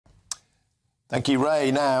Thank you,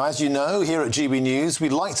 Ray. Now, as you know, here at GB News, we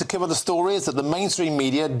like to cover the stories that the mainstream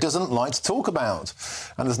media doesn't like to talk about.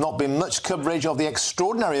 And there's not been much coverage of the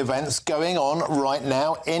extraordinary events going on right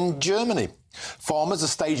now in Germany. Farmers are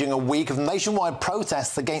staging a week of nationwide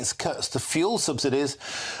protests against cuts to fuel subsidies,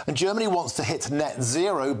 and Germany wants to hit net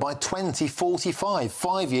zero by 2045,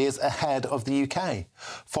 5 years ahead of the UK.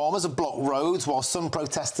 Farmers have blocked roads while some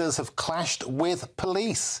protesters have clashed with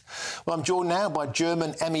police. Well, I'm joined now by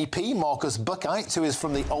German MEP Markus Buchheit, who is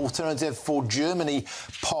from the Alternative for Germany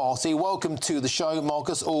party. Welcome to the show,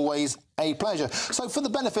 Markus. Always a pleasure. So for the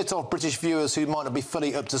benefit of British viewers who might not be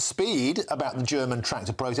fully up to speed about the German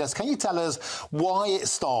tractor protest, can you tell us why it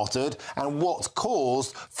started and what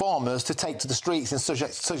caused farmers to take to the streets in such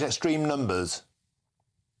extreme numbers?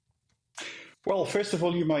 Well, first of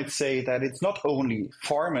all, you might say that it's not only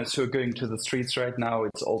farmers who are going to the streets right now,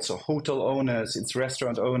 it's also hotel owners, it's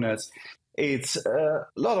restaurant owners. It's a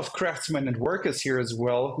lot of craftsmen and workers here as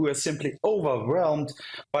well who are simply overwhelmed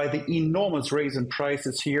by the enormous rise in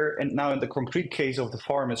prices here. And now in the concrete case of the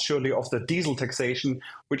farmers, surely of the diesel taxation,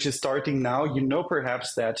 which is starting now. You know,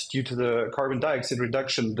 perhaps that due to the carbon dioxide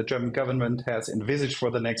reduction the German government has envisaged for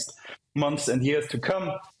the next months and years to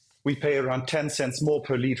come, we pay around 10 cents more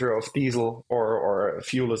per liter of diesel or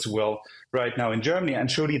fuel as well right now in Germany. And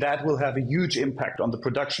surely that will have a huge impact on the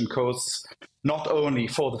production costs, not only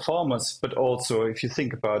for the farmers, but also if you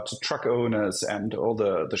think about truck owners and all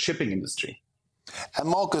the shipping industry. And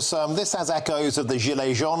Markus, this has echoes of the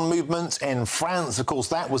Gilets jaunes movement in France. Of course,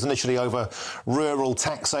 that was initially over rural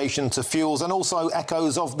taxation to fuels, and also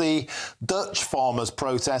echoes of the Dutch farmers'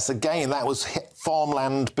 protests. Again, that was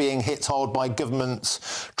farmland being hit hard by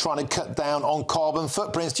governments trying to cut down on carbon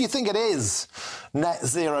footprints. Do you think it is net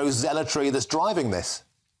zero zealotry that's driving this?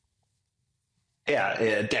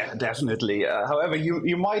 Yeah, definitely. However,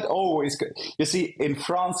 you might always, you see, in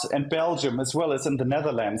France and Belgium, as well as in the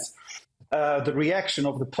Netherlands, the reaction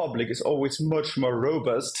of the public is always much more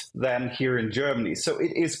robust than here in Germany. So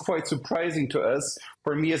it is quite surprising to us,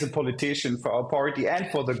 for me as a politician, for our party, and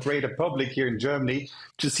for the greater public here in Germany,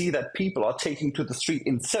 to see that people are taking to the street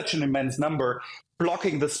in such an immense number,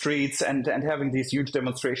 blocking the streets and having these huge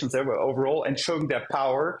demonstrations overall, and showing their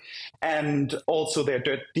power and also their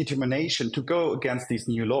determination to go against these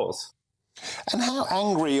new laws. And how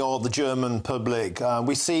angry are the German public?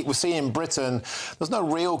 We see in Britain there's no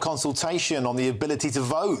real consultation on the ability to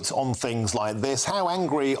vote on things like this. How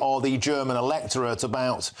angry are the German electorate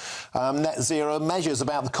about net zero measures,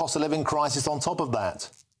 about the cost of living crisis on top of that?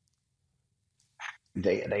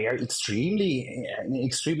 They are extremely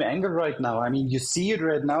extreme anger right now. I mean, you see it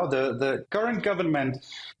right now. The current government,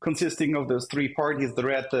 consisting of those three parties, the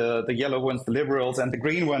red, the yellow ones, the liberals, and the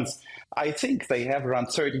green ones, I think they have around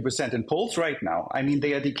 30% in polls right now. I mean,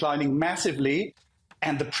 they are declining massively,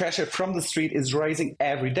 and the pressure from the street is rising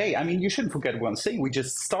every day. I mean, you shouldn't forget one thing. We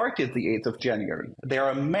just started the 8th of January. There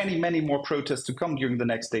are many, many more protests to come during the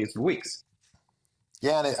next days and weeks.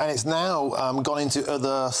 Yeah, and it's now gone into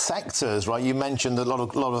other sectors, right? You mentioned a lot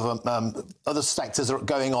of other sectors are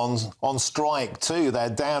going on strike too. They're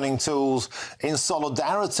downing tools in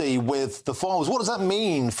solidarity with the farmers. What does that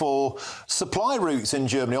mean for supply routes in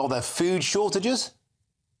Germany? Are there food shortages?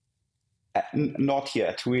 Not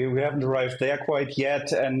yet. We haven't arrived there quite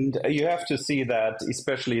yet, and you have to see that,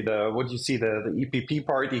 especially the EPP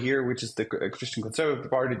party here, which is the Christian Conservative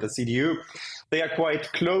Party, the CDU. They are quite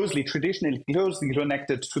traditionally closely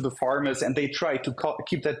connected to the farmers, and they try to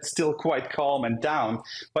keep that still quite calm and down.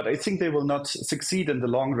 But I think they will not succeed in the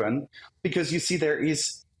long run, because you see there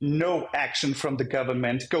is no action from the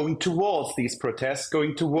government going towards these protests,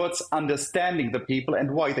 going towards understanding the people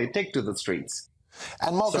and why they take to the streets.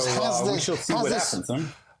 And Markus, has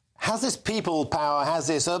this people power, has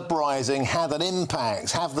this uprising had an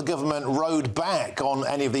impact? Have the government rowed back on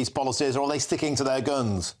any of these policies, or are they sticking to their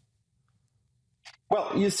guns?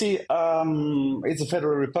 Well, you see, it's a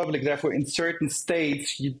federal republic. Therefore, in certain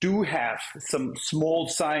states, you do have some small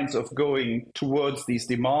signs of going towards these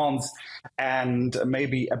demands and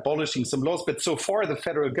maybe abolishing some laws. But so far, the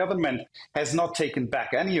federal government has not taken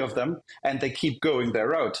back any of them, and they keep going their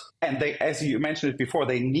route. And they, as you mentioned it before,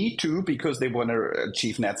 they need to, because they want to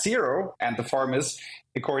achieve net zero. And the farmers,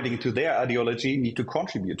 according to their ideology, need to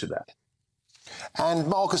contribute to that. And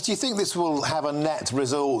Markus, do you think this will have a net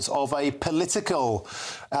result of a political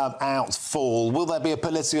outfall? Will there be a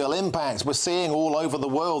political impact? We're seeing all over the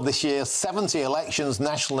world this year 70 elections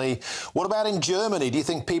nationally. What about in Germany? Do you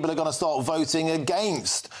think people are going to start voting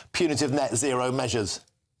against punitive net zero measures?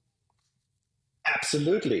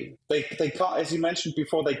 Absolutely. They can't, as you mentioned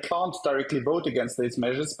before, they can't directly vote against these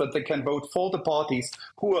measures, but they can vote for the parties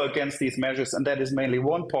who are against these measures. And that is mainly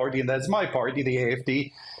one party, and that's my party, the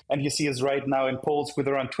AfD. And you see us right now in polls with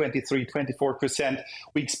around 23, 24%.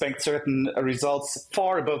 We expect certain results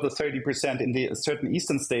far above the 30% in the certain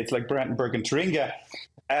eastern states like Brandenburg and Thuringia.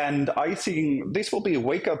 And I think this will be a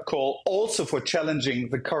wake-up call also for challenging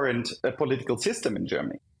the current political system in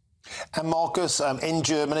Germany. And Markus, in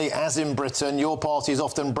Germany, as in Britain, your party is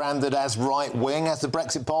often branded as right-wing, as the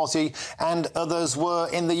Brexit Party and others were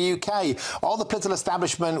in the UK. Are the political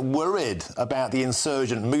establishment worried about the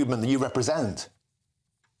insurgent movement that you represent?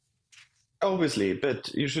 Obviously,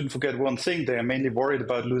 but you shouldn't forget one thing. They are mainly worried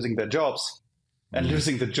about losing their jobs and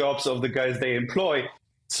losing the jobs of the guys they employ.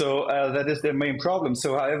 So that is their main problem.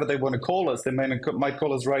 So however they want to call us, they might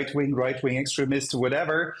call us right-wing extremists,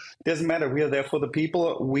 whatever. Doesn't matter. We are there for the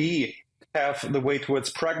people. We have the way towards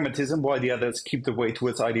pragmatism, while the others keep the way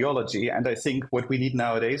towards ideology. And I think what we need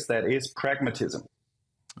nowadays, that is pragmatism.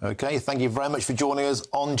 OK, thank you very much for joining us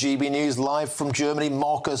on GB News live from Germany.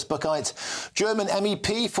 Markus Buchheit, German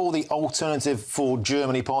MEP for the Alternative for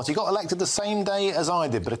Germany party. Got elected the same day as I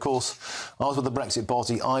did, but of course, I was with the Brexit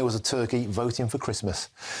Party. I was a turkey voting for Christmas.